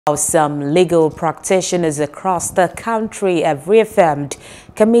Some legal practitioners across the country have reaffirmed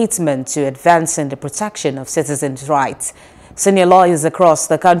commitment to advancing the protection of citizens' rights. Senior lawyers across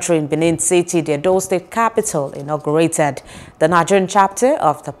the country in Benin City, the Edo State capital, inaugurated the Nigerian chapter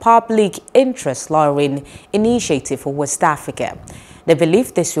of the Public Interest Lawyering Initiative for West Africa. They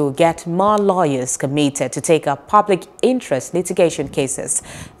believe this will get more lawyers committed to take up public interest litigation cases,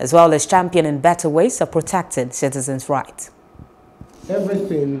 as well as championing better ways of protecting citizens' rights.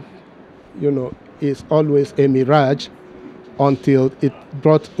 Everything, is always a mirage until it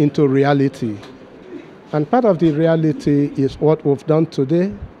brought into reality. And part of the reality is what we've done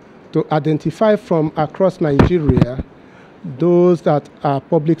today to identify from across Nigeria those that are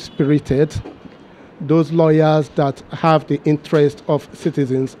public-spirited, those lawyers that have the interest of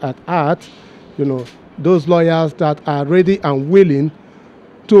citizens at heart, those lawyers that are ready and willing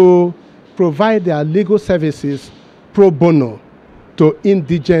to provide their legal services pro bono to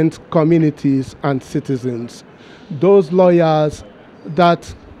indigent communities and citizens. Those lawyers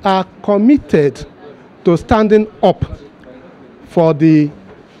that are committed to standing up for the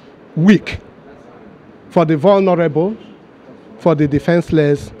weak, for the vulnerable, for the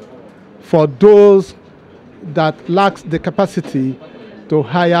defenseless, for those that lack the capacity to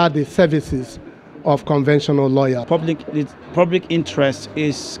hire the services of conventional lawyers. Public interest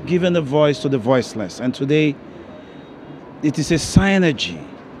is giving a voice to the voiceless, and today it is a synergy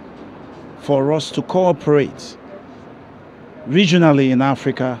for us to cooperate regionally in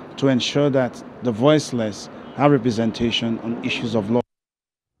Africa to ensure that the voiceless have representation on issues of law.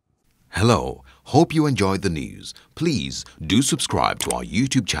 Hello, hope you enjoyed the news. Please do subscribe to our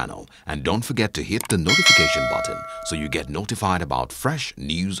YouTube channel and don't forget to hit the notification button so you get notified about fresh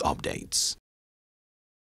news updates.